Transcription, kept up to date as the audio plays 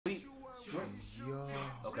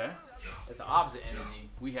opposite energy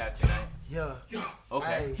we have tonight. Yeah.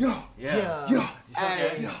 Okay. Yeah. Yeah. Yeah.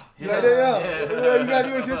 Okay. Yeah. Yeah, you gotta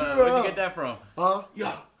do this shit too, Where'd you get that from? Huh?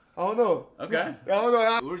 Yeah. I don't know. Okay. I don't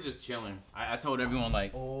know. We were just chilling. I told everyone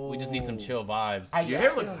like we just need some chill vibes. I- Your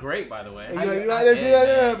hair looks great, by the way. You like that shit?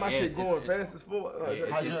 Yeah, my Yeah, shit it's- going it's- fast as fuck. How's It's your,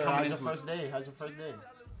 coming how's your into first day? How's your first day?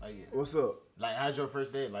 What's up? Like, how's your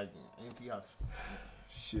first day? Like, AMP house?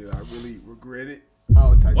 Shit, I really regret it.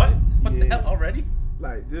 Oh, type What? shit. What the Yeah. hell already?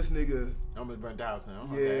 Like this nigga I'm gonna burn the house now.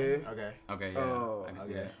 Yeah. Okay. Okay. Okay, yeah. I can see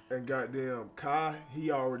okay. that. and goddamn Kai, he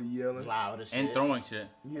already yelling. Loud as shit. And throwing shit.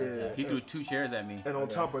 Yeah. Okay. He threw 2 chairs at me. And on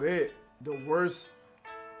top of that, the worst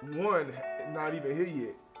one not even here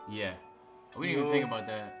yet. Yeah. We didn't You even know, think about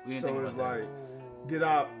that. We didn't So think it's about that.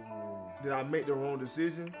 like, did I make the wrong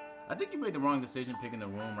decision? I think you made the wrong decision picking the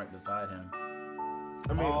room right beside him.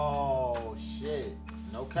 I mean, Oh shit.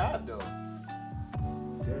 No cap though. damn.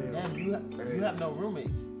 Damn, you have no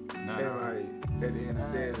roommates. Nah, And nah. like at the end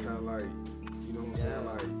of the day, it's kind of like, you know what I'm saying?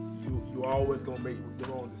 Like you always gonna make the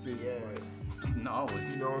wrong decision. Yeah. Like, No,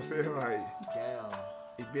 always. you know what I'm saying? Like Damn.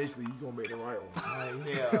 eventually you gonna make the right one.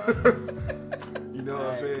 Yeah. You know what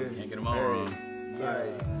I'm saying? Can't get them all wrong.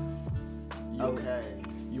 Like, you Okay.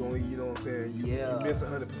 You only, you know what I'm saying? You miss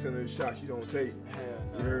 100% of the shots you don't take. Hell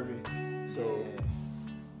You no. heard me? So,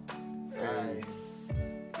 Hey.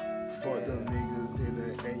 fuck them niggas in the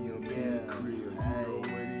AMP crib. You know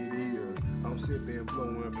what it is. I'm sipping,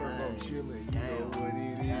 blowing, purple, I'm chilling. You know what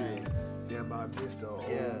it is. Damn, I missed the old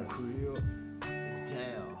crib.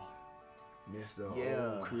 Damn. Missed the Yeah.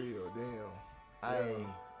 old crib. Damn. Hey.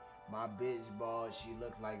 My bitch ball, she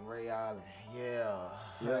look like Ray Allen. Yeah.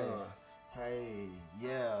 Yeah. Hey.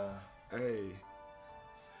 Yeah. Hey.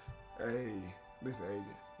 Hey. Listen,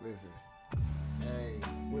 agent. Listen. Hey.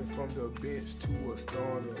 Went from the bench to a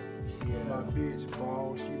starter. My Yeah. bitch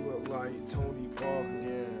ball, she look like Tony Parker.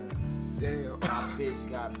 Yeah. Damn. My bitch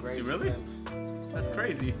got braids. She really? That's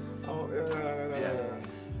crazy. Oh, Yeah. Yeah.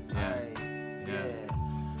 Hey. Yeah.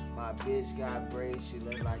 My bitch got braids. She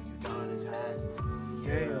look like Udonis Haslam.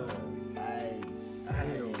 Damn. Hey.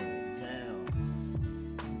 Damn. Damn.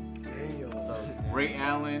 Damn. So, Ray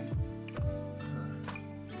Allen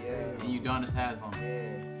Yeah. and Udonis Haslam.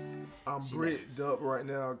 Yeah. I'm bricked up right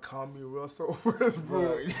now. Call me Russell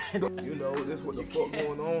Westbrook. You know, that's what the fuck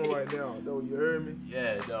going on right now. Though, you heard me?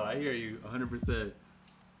 Yeah, no, I hear you 100%.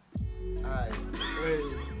 Alright.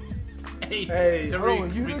 Hey. Hey, hold Tariq,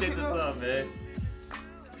 on, you appreciate didn't the see sub, man.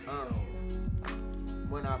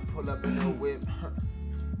 When I pull up in the whip,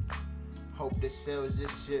 hope this sells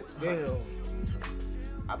this shit. Damn.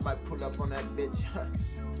 I might pull up on that bitch.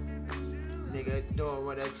 Nigga doing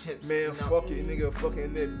with that chips. Man, you know? fuck it, nigga.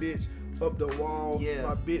 Fucking that bitch up the wall. Yeah.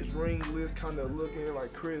 My bitch ringless, kind of looking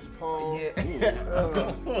like Chris Paul. Yeah. I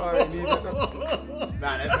ain't even.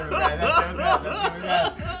 Nah, that's it, guys.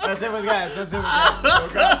 That's it, guys. That's it,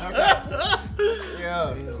 guys.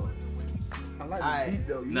 Yeah. Damn. I like Aight. the beat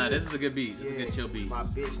though. You Nah, know? this is a good beat. This is a good chill beat. My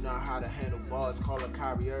bitch know how to handle balls. Call her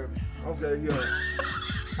Kyrie Irving. Okay, yeah.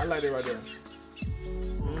 I like that right there.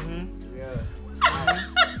 Mm-hmm. Yeah.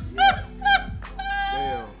 Yeah.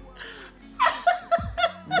 Damn.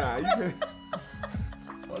 Nah, you can.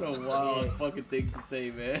 What a wild fucking thing to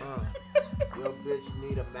say, man. Your bitch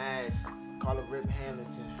need a mask. Call her Rip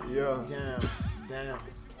Hamilton. Yeah. Damn. Yeah. Damn.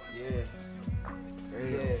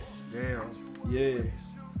 Yeah. Damn. Yeah.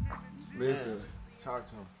 Listen. Talk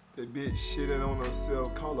to him. That bitch shitting on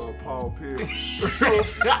herself. Call her Paul Pierce. Damn,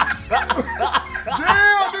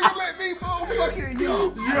 nigga, let me motherfucking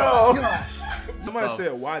yo. Somebody So-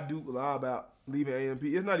 said, why Duke lie about leaving AMP?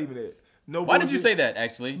 It's not even that. No. Why did you bullshit. say that,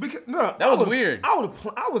 actually? Because, no, That was weird. I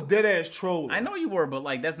was dead ass trolling. I know you were, but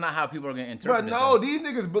like that's not how people are gonna But interpret it. no, though. these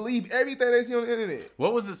niggas believe everything they see on the internet.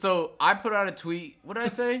 What was it? So I put out a tweet. What did I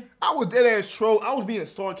say? I was dead ass troll. I was being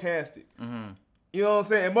sarcastic. Mm-hmm. You know what I'm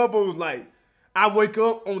saying? And motherfucker was like, I wake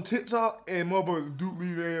up on TikTok and motherfucker Duke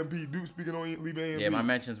leaving AMP. Duke speaking on leaving AMP. Yeah, my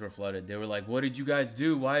mentions were flooded. They were like, "What did you guys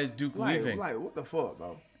do? Why is Duke leaving?" Like, what the fuck,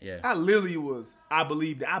 bro? Yeah. I literally was, I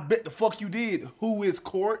believe that. I bet the fuck you did. Who is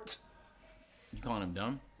Court? You calling him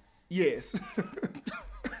dumb? Yes.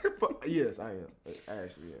 But, yes, I am. I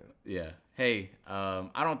actually am. Yeah. Hey,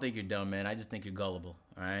 I don't think you're dumb, man. I just think you're gullible.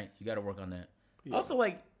 All right, you got to work on that. Yeah. Also,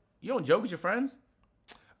 like, you don't joke with your friends.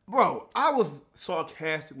 Bro, I was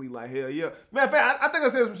sarcastically like, hell yeah. Matter of fact, I think I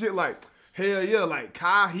said some shit like, hell yeah, like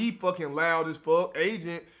Kai, he fucking loud as fuck.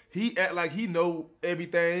 Agent, he act like he know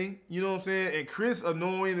everything. You know what I'm saying? And Chris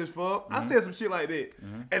annoying as fuck. I said some shit like that.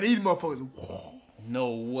 And these motherfuckers, whoa.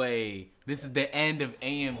 No way. This is the end of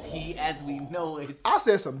AMP as we know it. I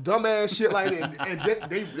said some dumbass shit like that. And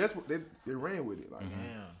that's what they ran with it. Like,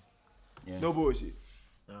 Damn. Yeah. no bullshit.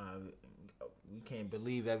 Nah, we can't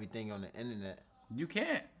believe everything on the internet. You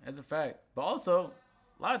can't. That's a fact. But also,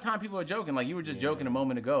 a lot of time people are joking. Like you were just joking a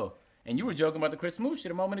moment ago, and you were joking about the Chris Smooth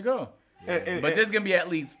shit a moment ago. But there's gonna be at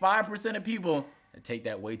least 5% of people that take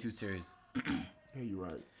that way too serious. Yeah, you're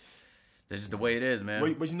right. That's just the way it is,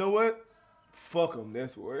 man. But you know what? Fuck them.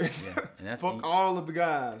 That's what. And that's Fuck all of the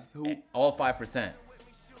guys who. all 5%.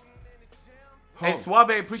 Hey, Suave,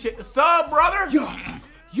 appreciate the sub, brother. Yo.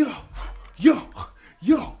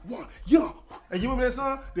 And you remember that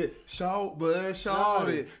song? That short but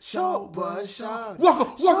shorty, short but shorty.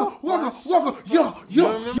 Walker.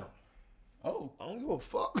 Yo. Oh, I don't give a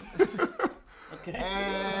fuck. okay.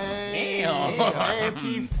 Damn. Damn.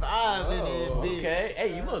 MP5 in it, bitch. Okay.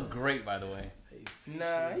 Hey, you look great, by the way.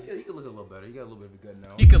 Nah, he could look a little better. He got a little bit of a gut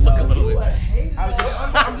now. You could look a little bit.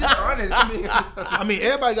 I'm just honest. I mean,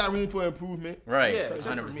 everybody got room for improvement. Right. Yeah,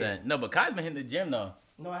 except for 100%. No, but Kai's been hitting the gym, though.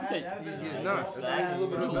 No, I haven't. He's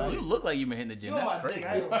not. You look like you've been hitting the gym. That's crazy.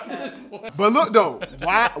 But look though,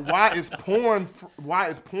 why is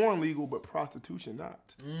porn legal but prostitution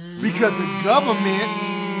not? Because the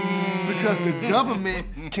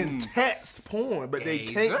government can tax porn, but they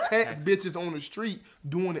can't tax bitches on the street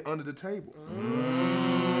doing it under the table.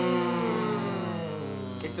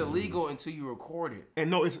 It's illegal until you record it. And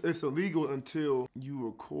no, it's illegal until you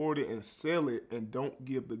record it and sell it and don't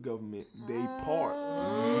give the government their parts.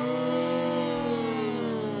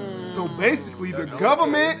 So basically, the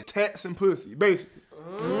government taxing pussy, basically.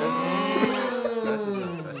 That's just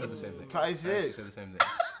nuts. I said the same thing. Tight I actually shit. said the same thing.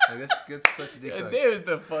 Like, that's such a dick suck. That was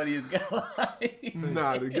the funniest guy.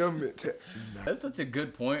 Nah, the government. That's such a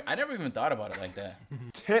good point. I never even thought about it like that.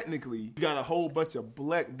 Technically, you got a whole bunch of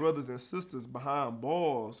black brothers and sisters behind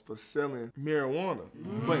bars for selling marijuana.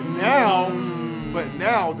 But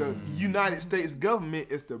now the United States government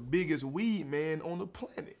is the biggest weed man on the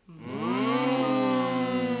planet.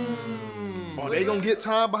 Are they gonna get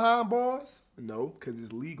time behind bars? No, because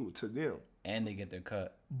it's legal to them. And they get their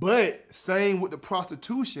cut. But same with the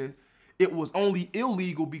prostitution, it was only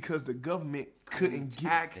illegal because the government couldn't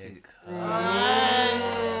tax it.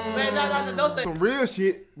 Some real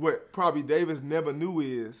shit, what probably Davis never knew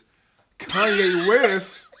is Kanye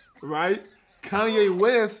West, right? Kanye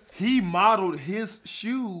West, he modeled his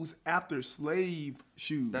shoes after slave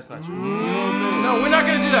shoes. That's not true. You know what I'm saying? No, we're not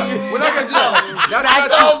gonna do that. We're not gonna do that. That's not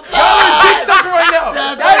true. Y'all are dick sucking right now.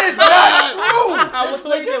 That is not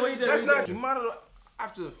true. That's not true. You modeled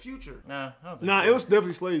after the Future. Nah, I don't think Nah, so. it was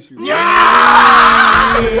definitely slave shoes.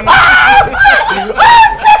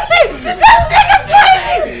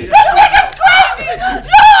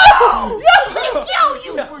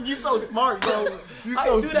 You so smart, yo. You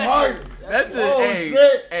so smart. That's it. Hey,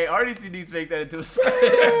 shit. hey, RDC needs to make that into a skit.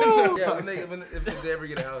 Yeah, if they ever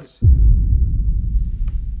get a house.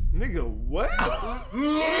 Nigga, what? Who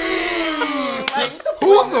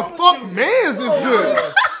the fuck mans is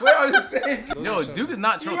this? We're on the same. No, Duke is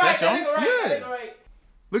not Trump. That's y'all. Yeah.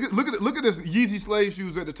 Look at this Yeezy slave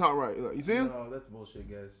shoes at the top right. You see him? No, that's bullshit,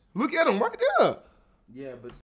 guys. Look at them right there. Yeah, but